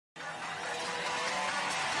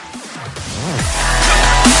Hey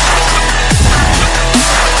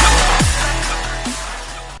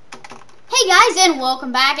guys, and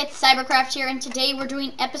welcome back. It's CyberCraft here, and today we're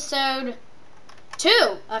doing episode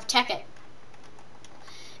 2 of Tekkit.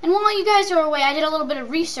 And while you guys are away, I did a little bit of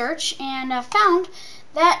research and found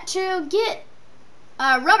that to get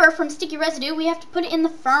rubber from sticky residue, we have to put it in the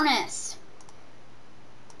furnace.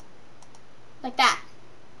 Like that.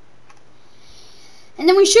 And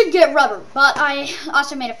then we should get rubber, but I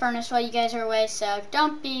also made a furnace while you guys are away, so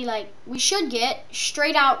don't be like, we should get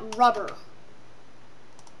straight out rubber.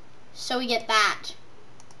 So we get that.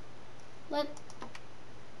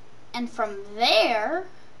 And from there,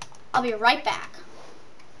 I'll be right back.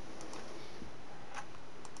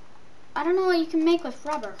 I don't know what you can make with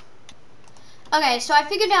rubber. Okay, so I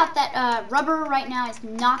figured out that rubber right now is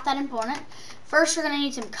not that important. First, we're going to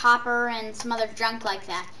need some copper and some other junk like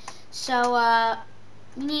that. So,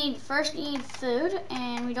 we need food,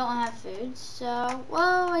 and we don't have food. So,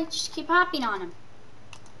 well, I just keep hopping on them.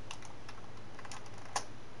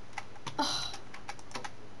 Oh,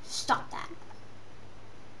 stop that.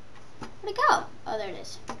 Where'd it go? Oh, there it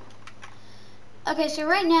is. Okay, so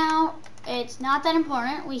right now, it's not that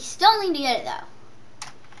important. We still need to get it, though.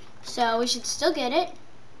 So, we should still get it.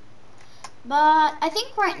 But, I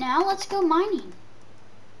think right now, let's go mining.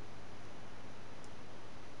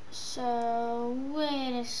 So,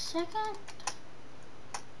 wait a second.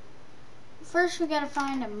 First, we gotta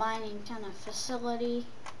find a mining kind of facility.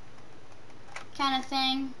 Kind of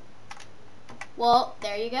thing. Well,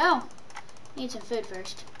 there you go. Need some food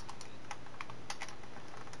first.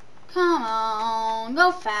 Come on,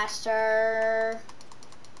 go faster.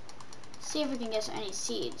 See if we can get any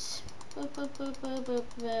seeds. Boop, boop, boop, boop, boop,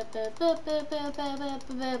 boop, boop, boop, boop, boop, boop,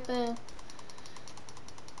 boop, boop.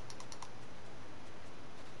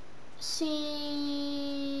 Seeds.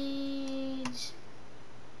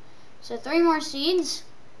 So 3 more seeds.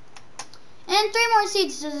 And 3 more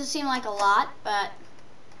seeds doesn't seem like a lot, but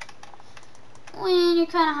when you're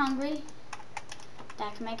kind of hungry,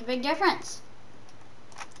 that can make a big difference.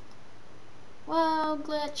 Whoa,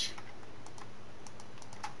 glitch.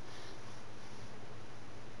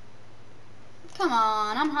 Come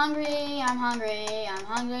on, I'm hungry, I'm hungry, I'm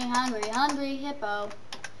hungry, hungry, hungry hippo.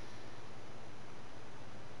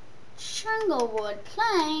 Shinglewood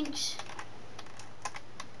planks.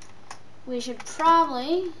 We should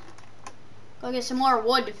probably go get some more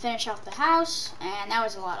wood to finish off the house, and that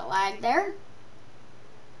was a lot of lag there.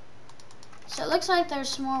 So it looks like there's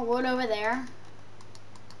some more wood over there.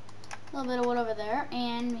 A little bit of wood over there,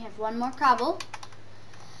 and we have 1 more cobble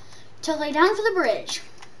to lay down for the bridge.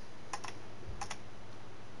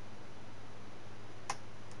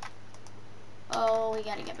 Oh, we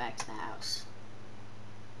gotta get back to the house.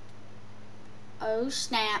 Oh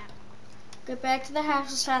snap. Get back to the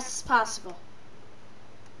house as fast as possible.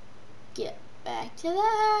 Get back to the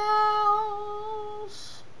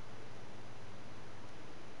house.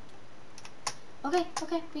 Okay,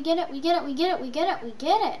 okay, we get it, we get it, we get it, we get it, we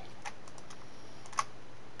get it.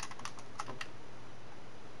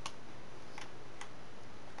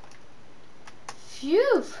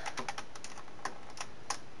 Phew.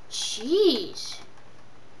 Jeez.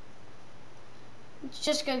 Let's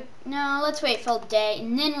just go, no, let's wait for the day,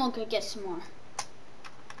 and then we'll go get some more.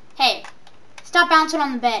 Hey, stop bouncing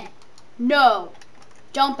on the bed. No,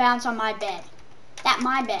 don't bounce on my bed. That's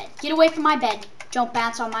my bed. Get away from my bed. Don't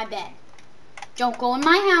bounce on my bed. Don't go in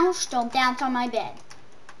my house. Don't bounce on my bed.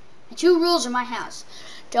 The 2 rules of my house.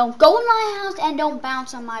 Don't go in my house and don't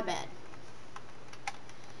bounce on my bed.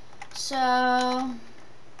 So,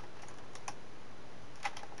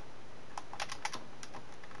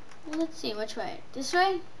 let's see, which way? This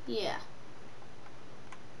way? Yeah.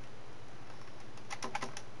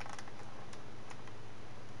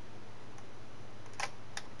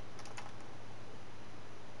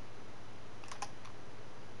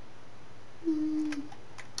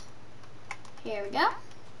 Here we go.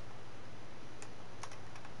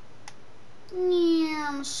 Yeah,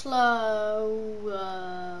 I'm slow.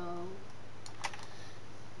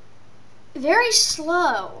 Very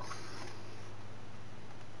slow.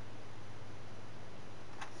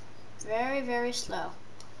 Very, very slow.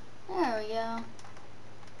 There we go.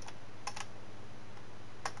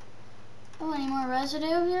 Oh, any more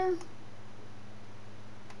residue here?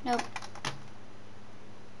 Nope.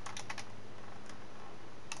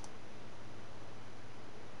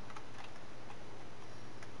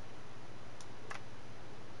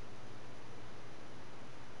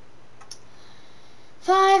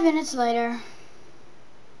 Five minutes later.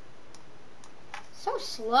 So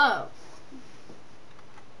slow.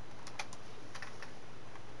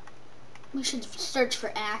 We should search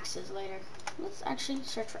for axes later. Let's actually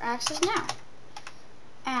search for axes now.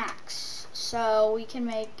 Axe. So we can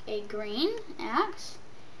make a green axe,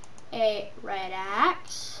 a red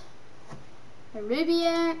axe, a ruby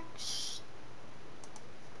axe,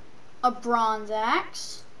 a bronze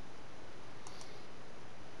axe,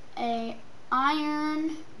 a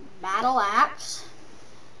iron battle axe,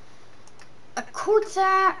 a quartz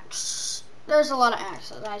axe. There's a lot of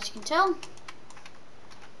axes, as you can tell.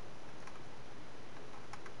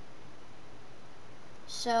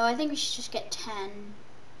 So I think we should just get 10,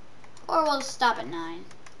 or we'll stop at 9.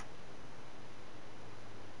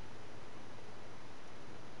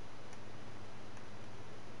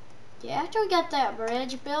 Yeah, after we get that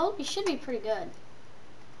bridge built, we should be pretty good.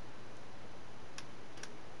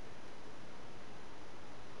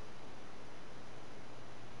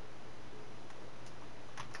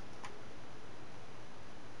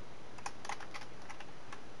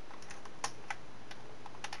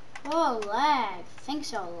 Whoa, lag.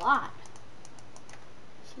 Thanks a lot.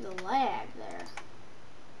 See the lag there.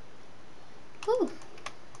 Whew.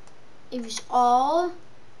 It was all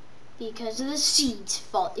because of the seed's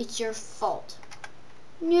fault. It's your fault.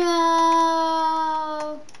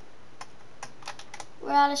 No.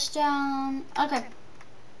 We're out of stone. Okay.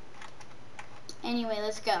 Anyway,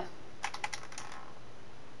 let's go.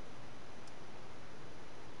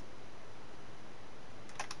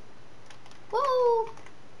 Woo!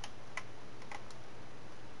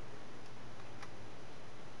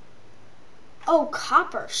 Oh,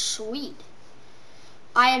 copper. Sweet.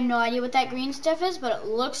 I have no idea what that green stuff is, but it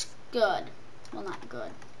looks good. Well, not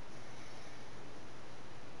good.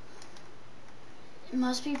 It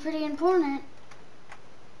must be pretty important.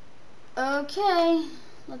 Okay,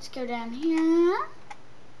 let's go down here.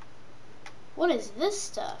 What is this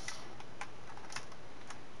stuff?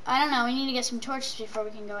 I don't know. We need to get some torches before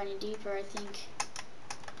we can go any deeper, I think.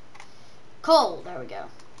 Coal. There we go.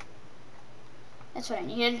 That's what I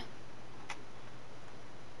needed.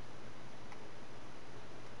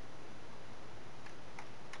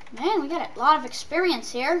 Man, we got a lot of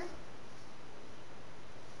experience here.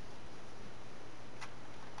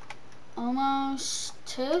 Almost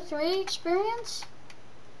 2, 3 experience?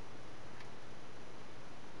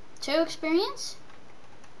 2 experience?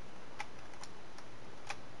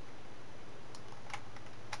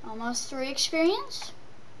 Almost 3 experience?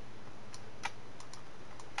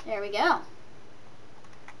 There we go.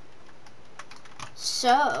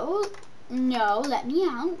 So, no, let me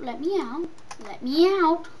out, let me out, let me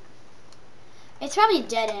out. It's probably a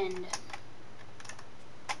dead end.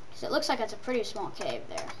 Because it looks like it's a pretty small cave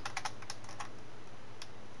there.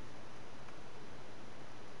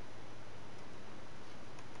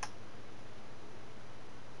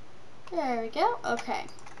 There we go. Okay.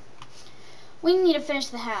 We need to finish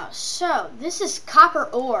the house. So, this is copper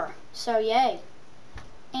ore. So, yay.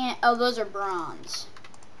 And, oh, those are bronze.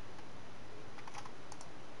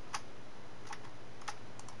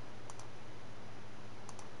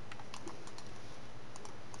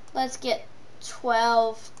 Let's get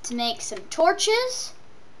 12 to make some torches.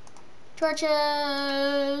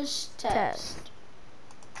 Torches. Test.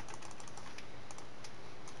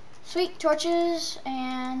 Sweet, torches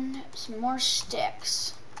and some more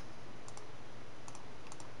sticks.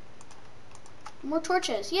 More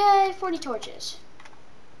torches. Yay, 40 torches.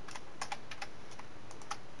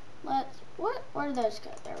 Where did those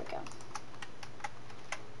go? There we go.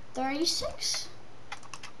 36.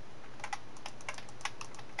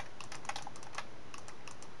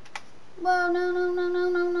 Whoa, no, no, no, no,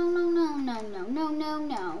 no, no, no, no, no, no, no, no,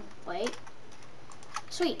 no. Wait.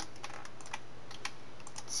 Sweet.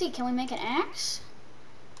 Let's see, can we make an axe?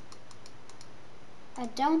 I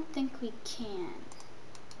don't think we can.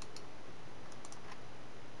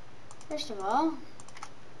 First of all,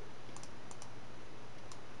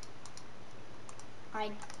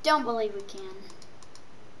 I don't believe we can.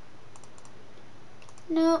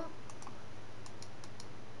 Nope.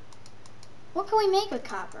 What can we make with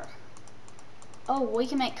copper? Oh, we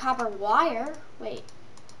can make copper wire. Wait.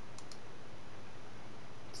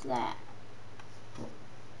 What's that?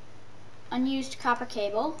 Unused copper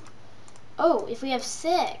cable. Oh, if we have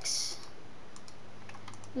 6,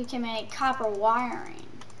 we can make copper wiring.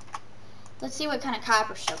 Let's see what kind of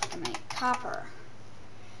copper stuff we can make. Copper.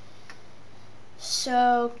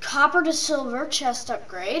 So, copper to silver chest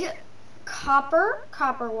upgrade. Copper,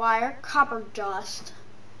 copper wire, copper dust.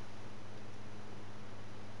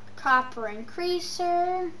 Copper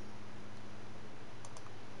increaser.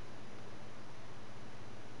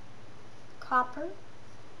 Copper.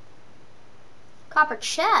 Copper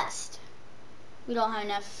chest. We don't have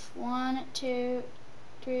enough. 1, 2,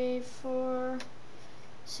 3, 4,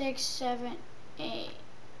 6, 7, 8.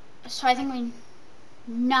 So I think we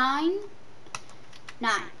 9,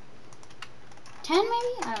 10 maybe?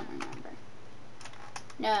 I don't remember.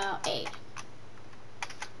 No, 8.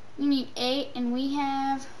 We need 8, and we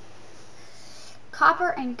have copper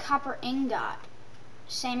and copper ingot.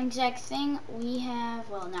 Same exact thing. We have,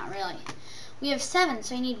 well, not really. We have 7,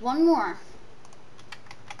 so I need 1 more.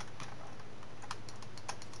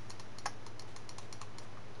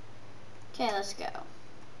 Okay, let's go.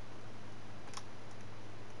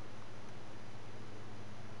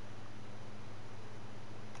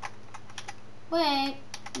 Wait,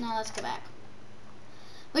 no, let's go back.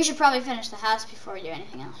 We should probably finish the house before we do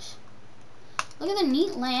anything else. Look at the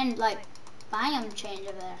neat land, like, biome change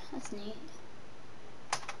over there. That's neat.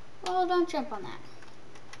 Well, don't jump on that.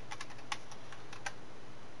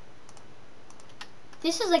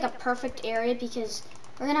 This is like a perfect area because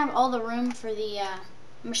we're going to have all the room for the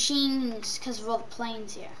machines because of all the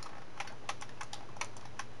planes here.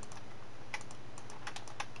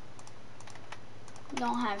 We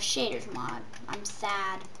don't have shaders mod. I'm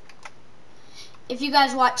sad. If you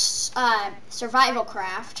guys watch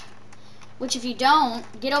SurvivalCraft, which if you don't,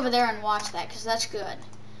 get over there and watch that because that's good.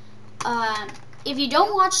 If you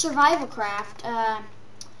don't watch SurvivalCraft,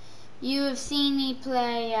 you have seen me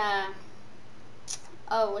play,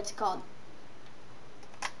 what's it called?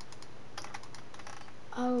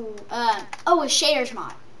 With Shaders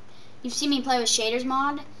Mod. You've seen me play with Shaders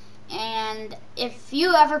Mod, and if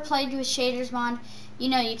you ever played with Shaders Mod, you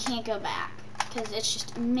know you can't go back because it's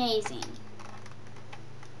just amazing.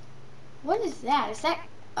 What is that? Is that?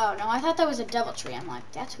 Oh no, I thought that was a double tree. I'm like,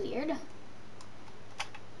 that's weird.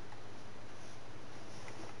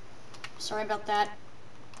 Sorry about that.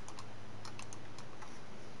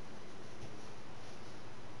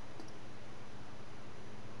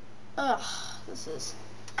 Ugh, this is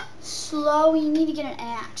slow. We need to get an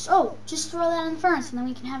axe. Oh, just throw that in the furnace and then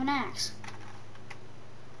we can have an axe.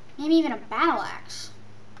 Maybe even a battle axe.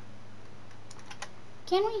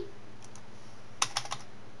 Can we?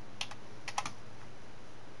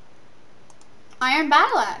 Iron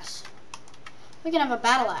battle axe. We can have a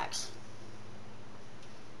battle axe.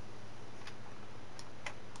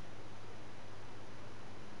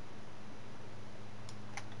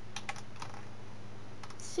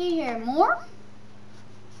 See here, more?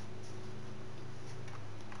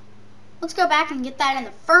 Let's go back and get that in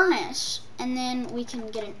the furnace, and then we can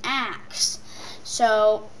get an axe.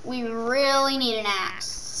 So, we really need an axe,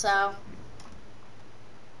 so.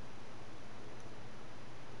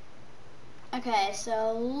 Okay,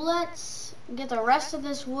 so let's get the rest of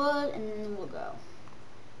this wood, and then we'll go.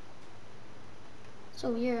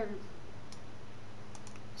 So weird.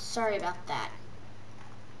 Sorry about that.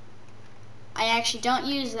 I actually don't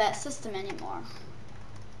use that system anymore.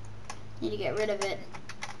 Need to get rid of it.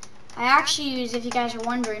 I actually use, if you guys are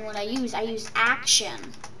wondering what I use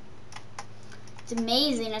Action. It's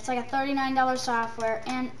amazing. It's like a $39 software,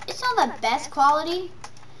 and it's not the best quality.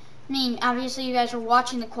 I mean, obviously you guys are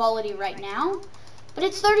watching the quality right now, but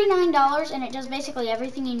it's $39 and it does basically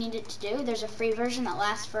everything you need it to do. There's a free version that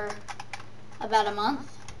lasts for about a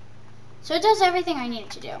month. So it does everything I need it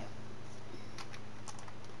to do.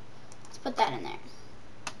 Let's put that in there.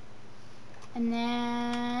 And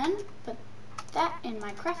then put that in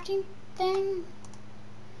my crafting thing.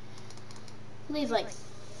 Leave like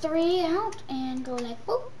 3 out and go like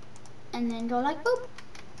boop. And then go like boop.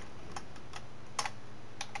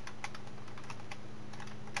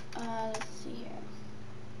 Let's see here.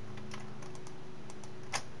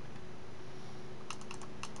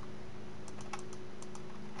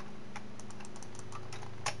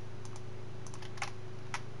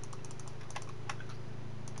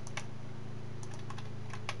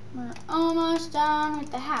 We're almost done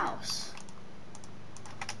with the house.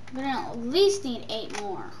 We're gonna at least need 8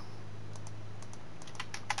 more.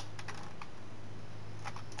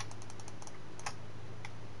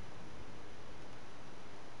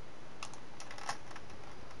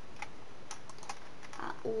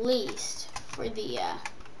 At least for the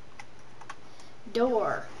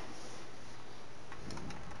door.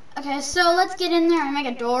 Okay, so let's get in there and make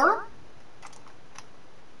a door.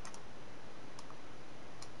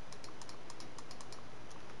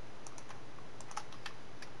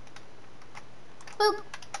 Boop.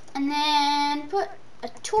 And then put a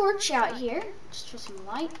torch out here, just for some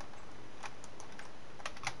light.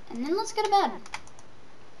 And then let's go to bed.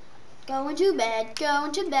 Going to bed,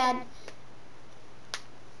 going to bed.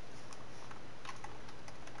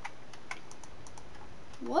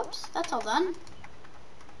 Whoops, that's all done.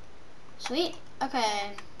 Sweet,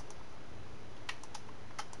 okay.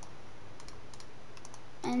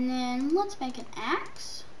 And then let's make an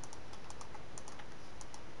axe.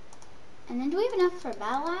 And then do we have enough for a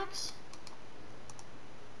battle axe?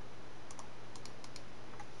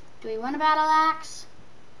 Do we want a battle axe?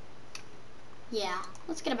 Yeah,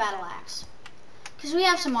 let's get a battle axe. Because we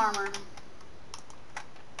have some armor.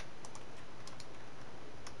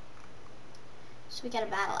 So we got a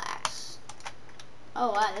battle axe.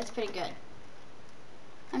 Oh wow, that's pretty good.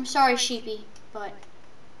 I'm sorry, sheepy, but...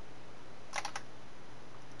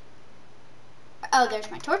 Oh,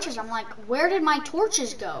 there's my torches. I'm like, where did my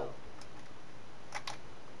torches go?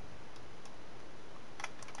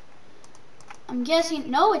 I'm guessing,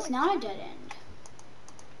 no, it's not a dead end.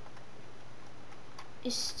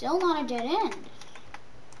 It's still not a dead end.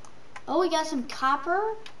 Oh, we got some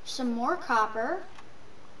copper, some more copper.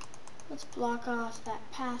 Let's block off that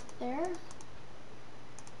path there.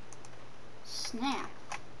 Snap.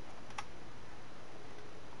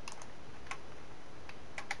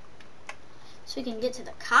 So we can get to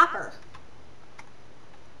the copper.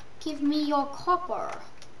 Give me your copper.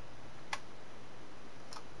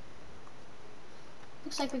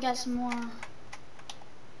 Looks like we got some more.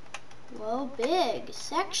 Whoa, big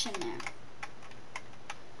section there.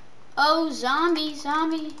 Oh, zombie,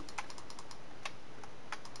 zombie.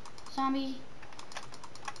 Zombie.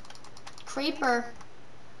 Creeper.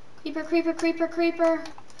 Creeper, creeper, creeper, creeper.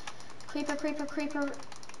 Creeper, creeper, creeper.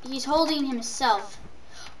 He's holding himself.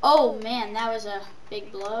 Oh man, that was a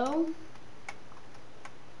big blow.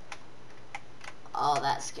 Oh,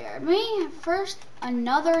 that scared me. First,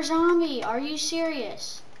 another zombie. Are you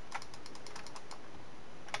serious?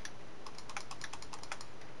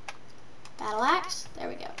 Battle axe. There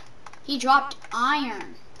we go. He dropped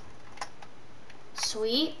iron.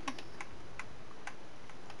 Sweet.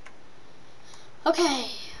 Okay,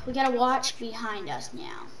 we gotta watch behind us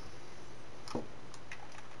now.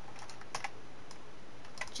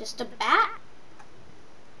 Just a bat.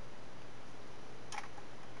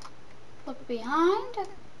 Look behind.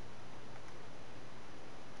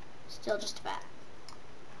 Still just a bat.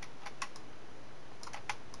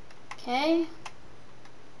 Okay.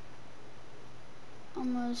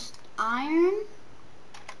 Almost iron.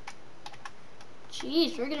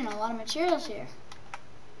 Jeez, we're getting a lot of materials here.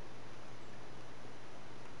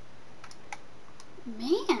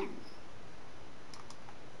 Man.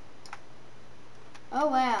 Oh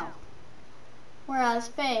wow. We're out of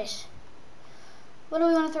space. What do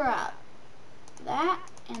we want to throw out? That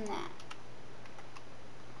and that.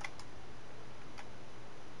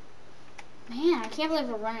 Man, I can't believe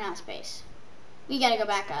we're running out of space. We gotta go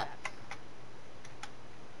back up.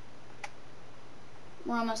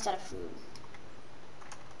 We're almost out of food.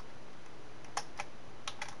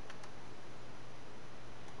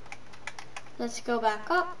 Let's go back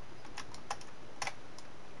up.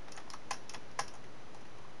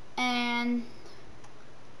 And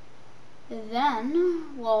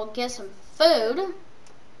then we'll get some food.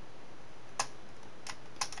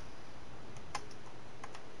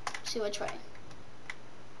 See which way.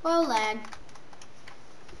 Whoa, lag.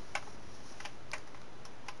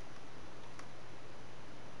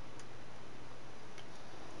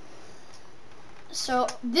 So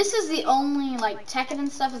this is the only, like, Tekkit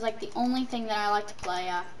and stuff is like the only thing that I like to play.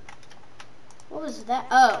 What was that?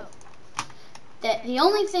 Oh, the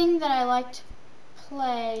only thing that I like to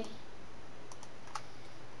play.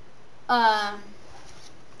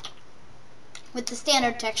 With the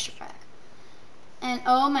standard texture pack. And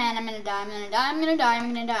oh man, I'm gonna die. I'm gonna die. I'm gonna die.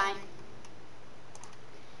 I'm gonna die.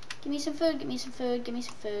 Give me some food. Give me some food. Give me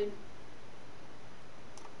some food.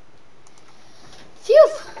 Phew!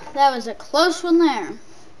 That was a close one there.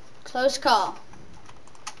 Close call.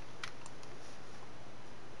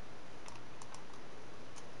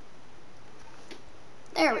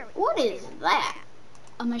 There. What is that?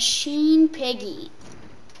 A machine piggy.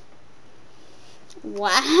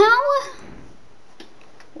 Wow.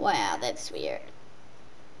 Wow, that's weird.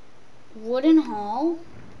 Wooden hull.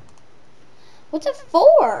 What's it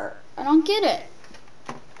for? I don't get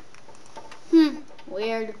it.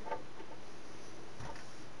 Weird.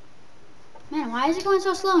 Man, why is it going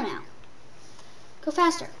so slow now? Go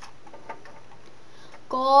faster.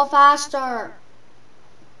 Go faster.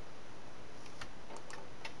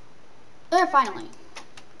 There, finally.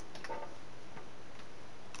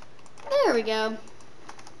 There we go.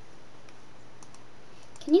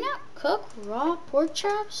 Can you not cook raw pork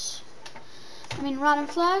chops? I mean, rotten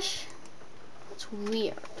flesh? That's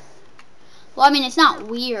weird. Well, I mean, it's not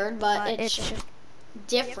weird, but it's just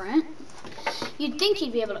different. You'd think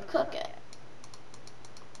you'd be able to cook it.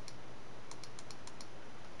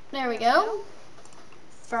 There we go.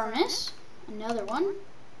 Furnace. Another one.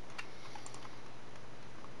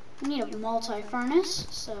 We need a multi-furnace,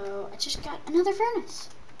 so I just got another furnace.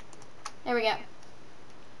 There we go.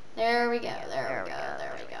 There we go, there we go,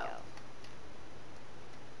 there we go.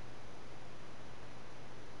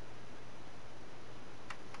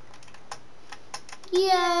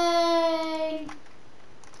 Yay!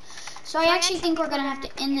 So I actually think we're going to have to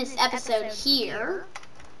end this episode here.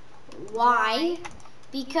 Why?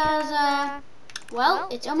 Because, well,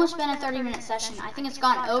 it's almost been a 30-minute session. I think it's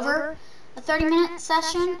gone over a 30-minute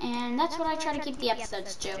session, and that's what I try to keep the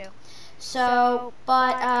episodes to. So,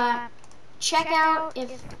 but, check out,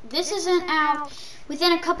 if this isn't out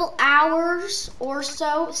within a couple hours or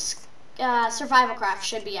so, SurvivalCraft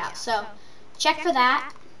should be out. So, check for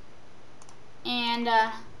that. And,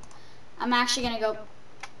 I'm actually going to go...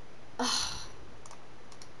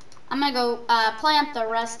 I'm going to go plant the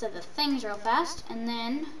rest of the things real fast, and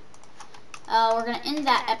then we're going to end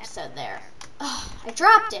that episode there. I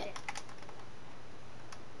dropped it.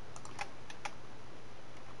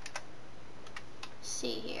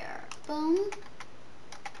 See here. Boom.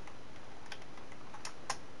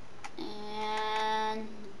 And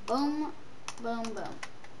boom, boom, boom.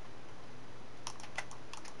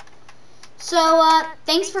 So,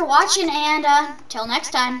 thanks for watching, and till next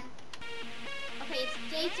time. Okay, it's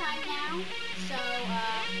daytime now, so,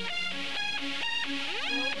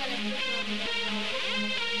 we'll get a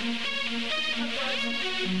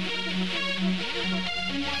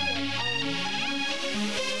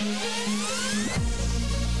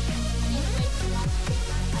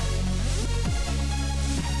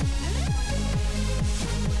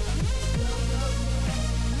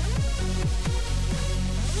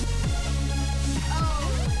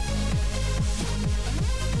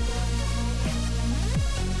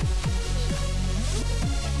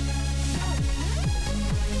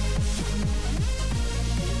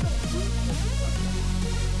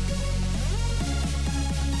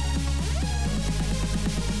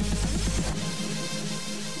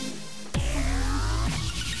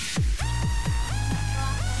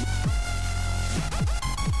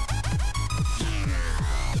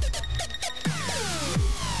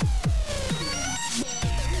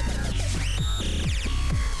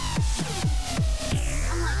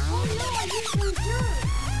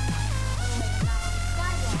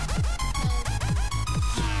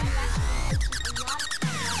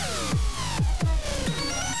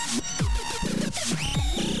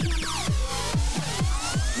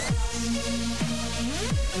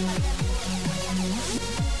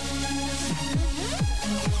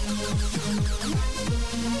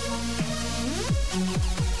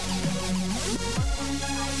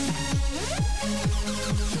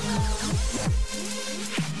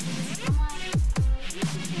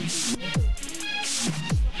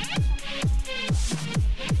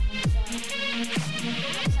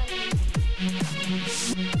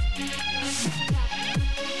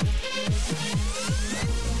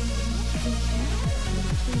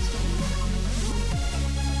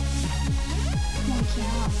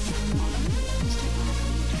Come on,